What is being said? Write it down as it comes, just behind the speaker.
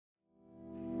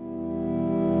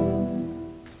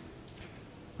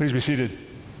Please be seated.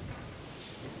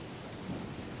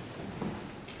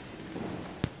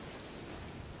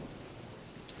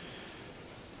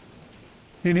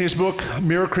 In his book,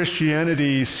 Mere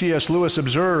Christianity, C.S. Lewis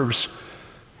observes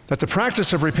that the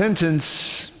practice of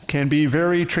repentance can be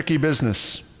very tricky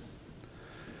business.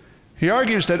 He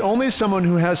argues that only someone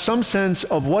who has some sense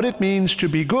of what it means to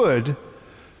be good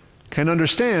can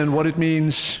understand what it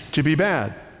means to be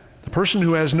bad. The person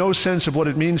who has no sense of what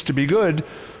it means to be good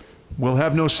will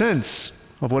have no sense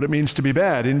of what it means to be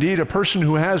bad. Indeed, a person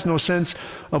who has no sense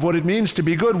of what it means to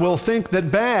be good will think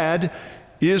that bad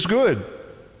is good.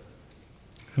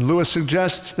 And Lewis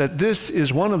suggests that this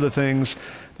is one of the things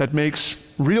that makes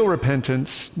real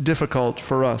repentance difficult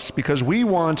for us, because we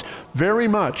want very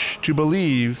much to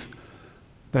believe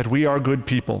that we are good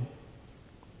people.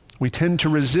 We tend to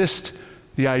resist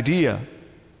the idea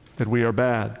that we are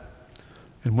bad.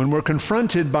 And when we're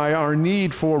confronted by our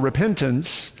need for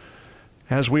repentance,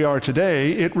 as we are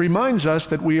today, it reminds us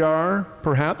that we are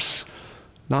perhaps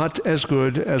not as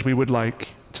good as we would like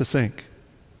to think.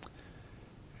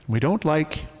 We don't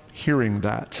like hearing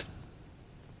that.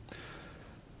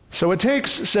 So it takes,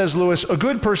 says Lewis, a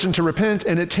good person to repent,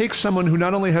 and it takes someone who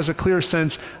not only has a clear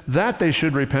sense that they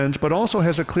should repent, but also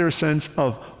has a clear sense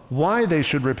of why they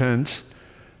should repent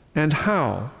and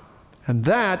how. And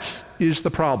that is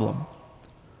the problem.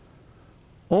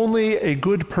 Only a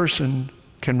good person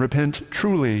can repent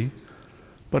truly,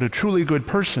 but a truly good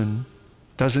person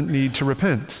doesn't need to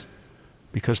repent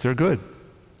because they're good.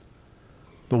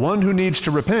 The one who needs to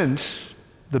repent,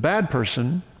 the bad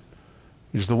person,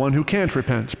 is the one who can't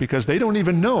repent because they don't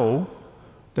even know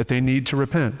that they need to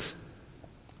repent.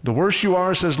 The worse you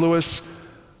are, says Lewis,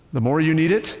 the more you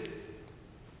need it,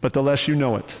 but the less you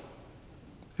know it,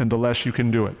 and the less you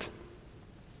can do it.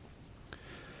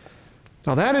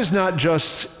 Now that is not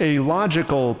just a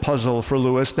logical puzzle for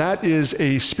Lewis, that is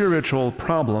a spiritual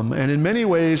problem. And in many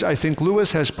ways, I think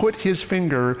Lewis has put his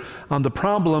finger on the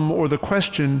problem or the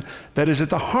question that is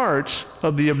at the heart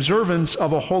of the observance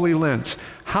of a Holy Lent.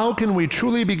 How can we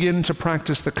truly begin to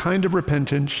practice the kind of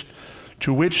repentance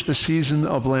to which the season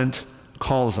of Lent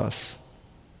calls us?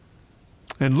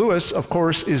 And Lewis, of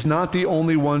course, is not the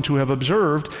only one to have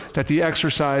observed that the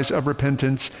exercise of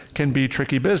repentance can be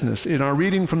tricky business. In our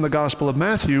reading from the Gospel of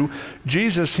Matthew,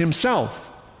 Jesus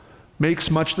himself makes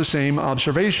much the same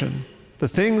observation. The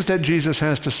things that Jesus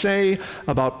has to say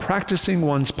about practicing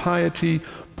one's piety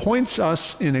points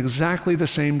us in exactly the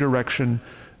same direction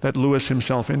that Lewis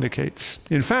himself indicates.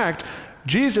 In fact,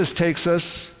 Jesus takes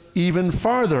us even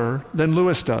farther than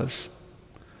Lewis does.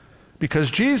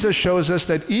 Because Jesus shows us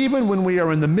that even when we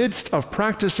are in the midst of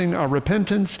practicing our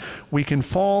repentance, we can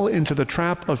fall into the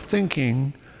trap of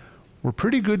thinking we're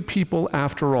pretty good people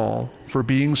after all for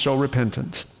being so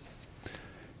repentant.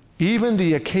 Even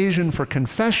the occasion for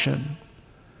confession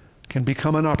can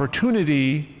become an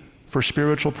opportunity for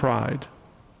spiritual pride.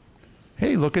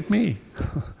 Hey, look at me.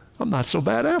 I'm not so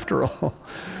bad after all.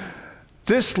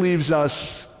 This leaves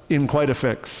us in quite a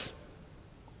fix.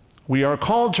 We are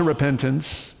called to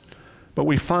repentance, but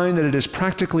we find that it is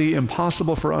practically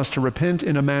impossible for us to repent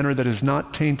in a manner that is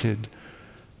not tainted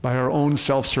by our own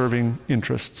self-serving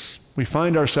interests. We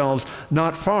find ourselves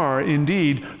not far,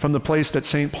 indeed, from the place that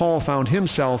St. Paul found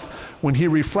himself when he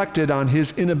reflected on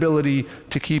his inability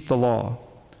to keep the law.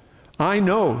 I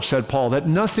know, said Paul, that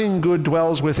nothing good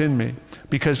dwells within me,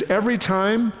 because every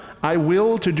time I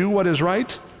will to do what is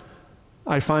right,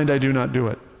 I find I do not do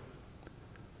it.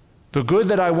 The good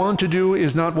that I want to do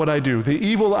is not what I do. The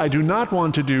evil I do not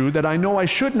want to do, that I know I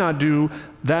should not do,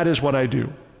 that is what I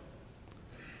do.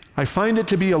 I find it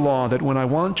to be a law that when I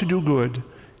want to do good,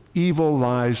 evil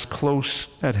lies close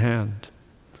at hand.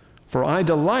 For I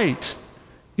delight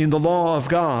in the law of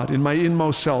God, in my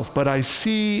inmost self, but I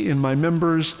see in my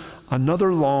members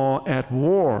another law at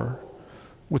war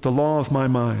with the law of my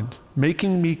mind,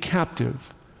 making me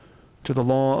captive to the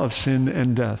law of sin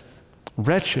and death.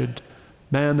 Wretched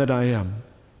man that I am,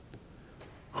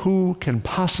 who can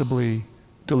possibly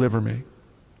deliver me?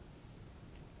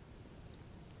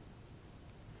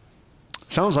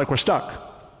 Sounds like we're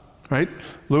stuck, right?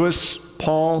 Lewis,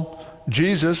 Paul,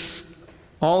 Jesus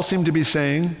all seem to be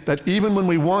saying that even when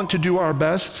we want to do our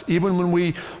best, even when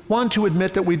we want to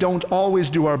admit that we don't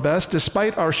always do our best,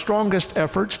 despite our strongest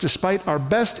efforts, despite our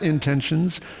best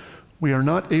intentions, we are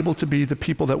not able to be the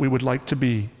people that we would like to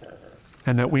be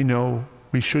and that we know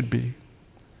we should be.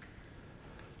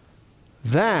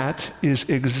 That is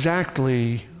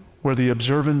exactly where the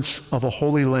observance of a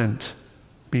Holy Lent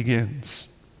begins,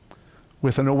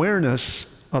 with an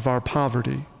awareness of our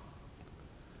poverty.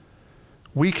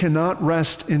 We cannot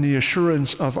rest in the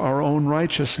assurance of our own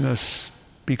righteousness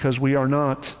because we are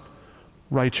not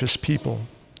righteous people.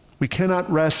 We cannot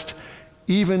rest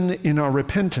even in our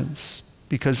repentance,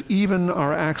 because even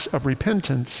our acts of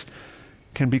repentance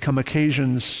can become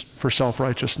occasions for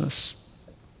self-righteousness.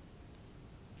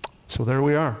 So there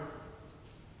we are.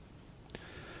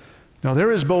 Now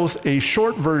there is both a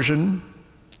short version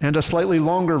and a slightly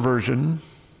longer version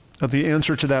of the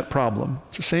answer to that problem.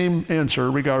 It's the same answer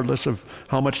regardless of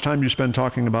how much time you spend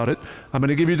talking about it. I'm going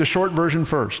to give you the short version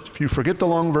first. If you forget the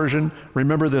long version,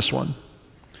 remember this one.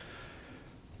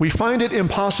 We find it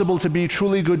impossible to be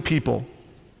truly good people.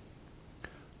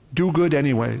 Do good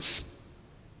anyways.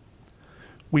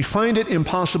 We find it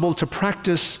impossible to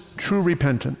practice true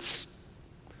repentance.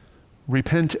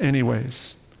 Repent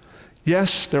anyways.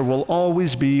 Yes, there will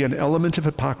always be an element of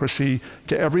hypocrisy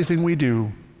to everything we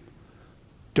do.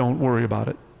 Don't worry about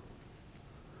it.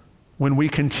 When we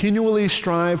continually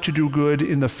strive to do good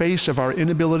in the face of our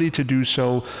inability to do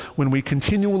so, when we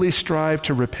continually strive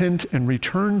to repent and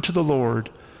return to the Lord,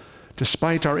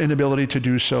 despite our inability to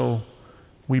do so,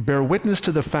 we bear witness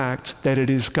to the fact that it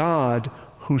is God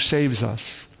who saves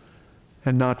us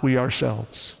and not we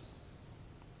ourselves.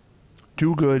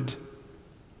 Do good,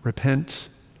 repent,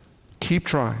 keep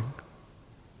trying.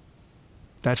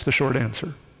 That's the short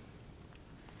answer.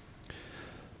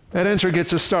 That answer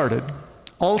gets us started.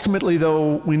 Ultimately,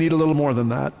 though, we need a little more than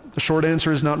that. The short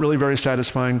answer is not really very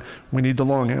satisfying. We need the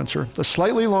long answer. The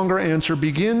slightly longer answer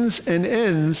begins and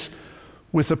ends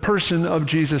with the person of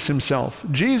Jesus himself.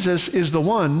 Jesus is the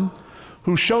one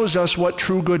who shows us what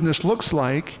true goodness looks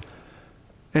like,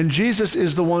 and Jesus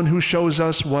is the one who shows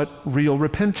us what real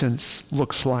repentance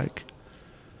looks like.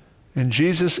 And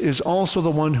Jesus is also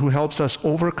the one who helps us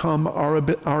overcome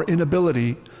our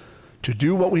inability to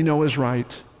do what we know is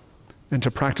right and to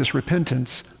practice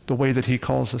repentance the way that he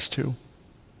calls us to.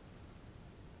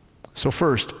 So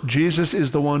first, Jesus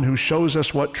is the one who shows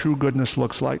us what true goodness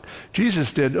looks like.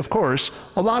 Jesus did, of course,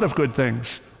 a lot of good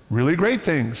things, really great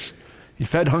things. He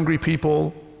fed hungry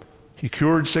people, he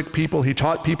cured sick people, he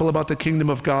taught people about the kingdom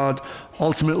of God.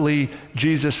 Ultimately,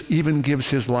 Jesus even gives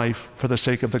his life for the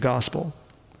sake of the gospel.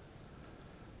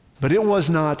 But it was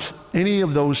not any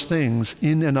of those things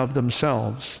in and of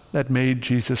themselves that made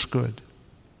Jesus good.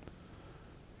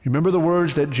 You remember the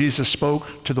words that Jesus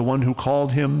spoke to the one who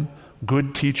called him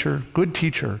good teacher? Good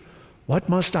teacher, what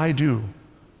must I do?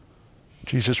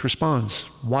 Jesus responds,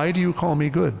 why do you call me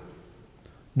good?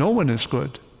 No one is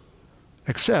good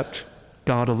except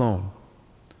God alone.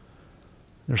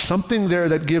 There's something there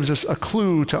that gives us a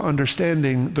clue to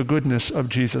understanding the goodness of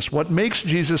Jesus. What makes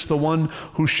Jesus the one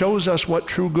who shows us what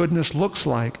true goodness looks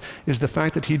like is the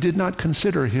fact that he did not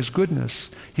consider his goodness.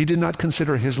 He did not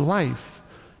consider his life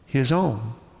his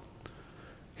own.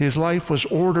 His life was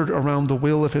ordered around the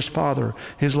will of his Father.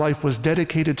 His life was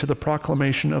dedicated to the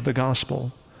proclamation of the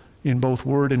gospel in both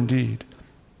word and deed.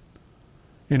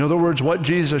 In other words, what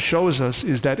Jesus shows us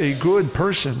is that a good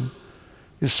person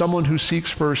is someone who seeks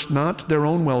first not their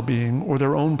own well-being or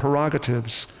their own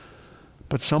prerogatives,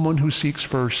 but someone who seeks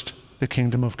first the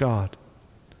kingdom of God.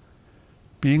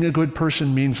 Being a good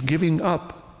person means giving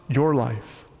up your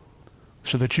life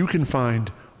so that you can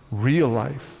find real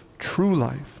life, true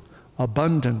life,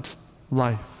 abundant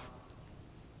life.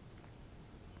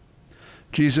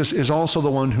 Jesus is also the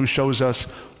one who shows us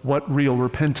what real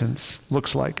repentance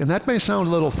looks like. And that may sound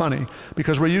a little funny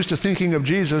because we're used to thinking of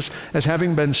Jesus as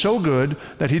having been so good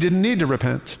that he didn't need to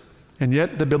repent. And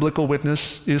yet the biblical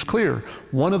witness is clear.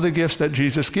 One of the gifts that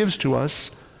Jesus gives to us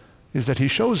is that he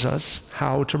shows us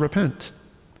how to repent.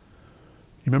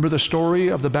 You remember the story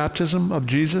of the baptism of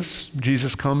Jesus?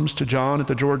 Jesus comes to John at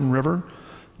the Jordan River.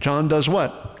 John does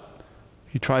what?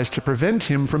 He tries to prevent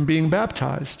him from being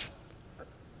baptized.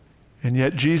 And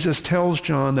yet Jesus tells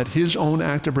John that his own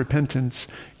act of repentance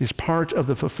is part of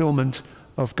the fulfillment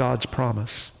of God's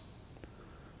promise.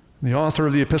 The author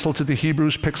of the Epistle to the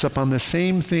Hebrews picks up on the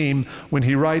same theme when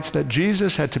he writes that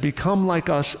Jesus had to become like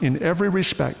us in every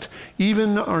respect,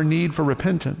 even our need for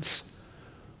repentance,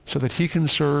 so that he can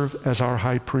serve as our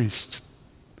high priest.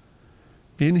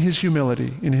 In his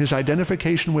humility, in his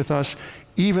identification with us,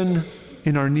 even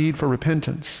in our need for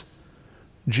repentance,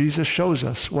 Jesus shows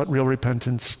us what real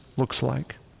repentance looks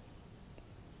like.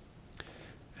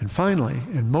 And finally,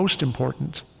 and most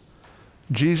important,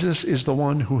 Jesus is the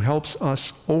one who helps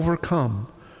us overcome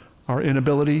our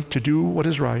inability to do what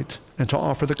is right and to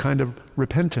offer the kind of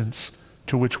repentance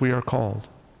to which we are called.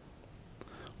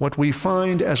 What we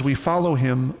find as we follow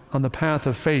him on the path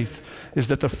of faith is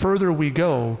that the further we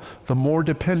go, the more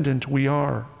dependent we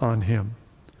are on him.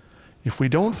 If we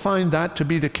don't find that to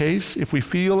be the case, if we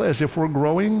feel as if we're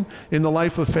growing in the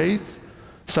life of faith,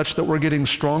 such that we're getting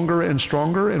stronger and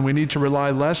stronger and we need to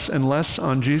rely less and less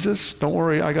on Jesus? Don't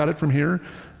worry, I got it from here.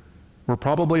 We're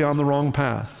probably on the wrong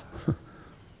path.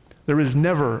 There is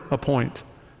never a point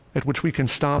at which we can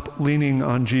stop leaning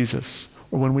on Jesus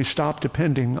or when we stop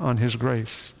depending on his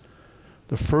grace.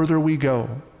 The further we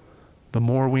go, the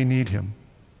more we need him.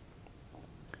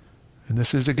 And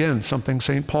this is, again, something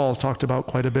St. Paul talked about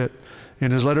quite a bit.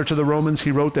 In his letter to the Romans,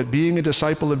 he wrote that being a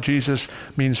disciple of Jesus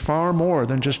means far more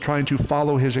than just trying to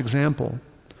follow his example.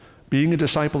 Being a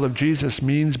disciple of Jesus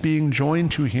means being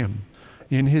joined to him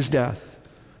in his death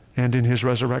and in his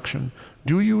resurrection.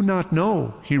 Do you not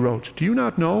know, he wrote, do you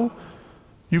not know?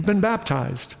 You've been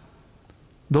baptized.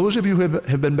 Those of you who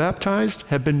have been baptized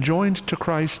have been joined to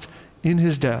Christ in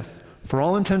his death. For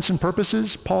all intents and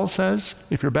purposes, Paul says,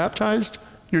 if you're baptized,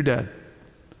 you're dead.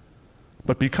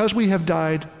 But because we have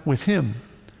died with him,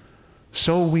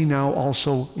 so we now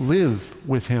also live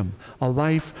with him, a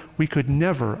life we could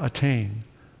never attain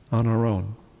on our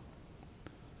own.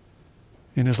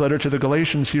 In his letter to the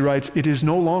Galatians, he writes, "It is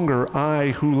no longer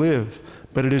I who live,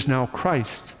 but it is now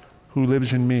Christ who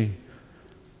lives in me.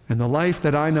 And the life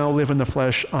that I now live in the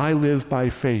flesh, I live by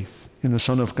faith in the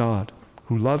Son of God,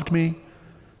 who loved me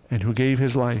and who gave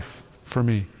his life for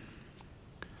me."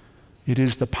 It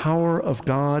is the power of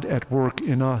God at work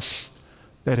in us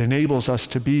that enables us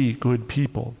to be good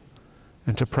people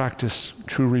and to practice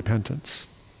true repentance.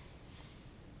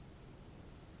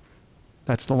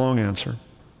 That's the long answer.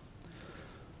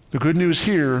 The good news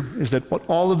here is that what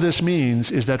all of this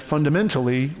means is that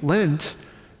fundamentally, Lent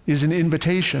is an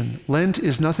invitation. Lent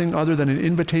is nothing other than an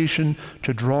invitation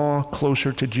to draw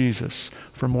closer to Jesus.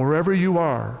 From wherever you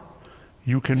are,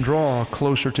 you can draw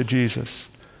closer to Jesus,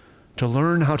 to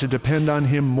learn how to depend on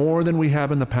him more than we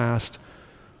have in the past,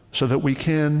 so that we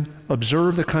can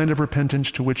observe the kind of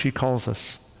repentance to which he calls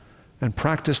us and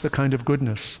practice the kind of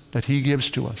goodness that he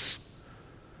gives to us.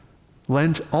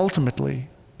 Lent ultimately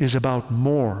is about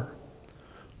more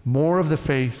of the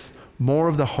faith, more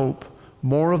of the hope,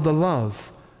 more of the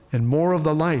love, and more of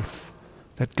the life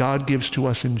that God gives to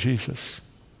us in Jesus.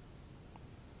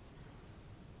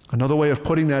 Another way of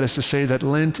putting that is to say that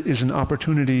Lent is an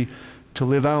opportunity to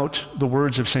live out the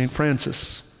words of St.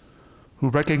 Francis, who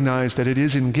recognized that it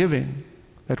is in giving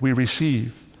that we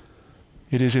receive,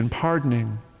 it is in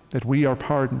pardoning that we are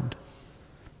pardoned,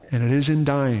 and it is in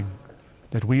dying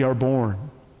that we are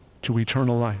born to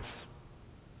eternal life.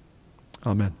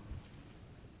 Amen.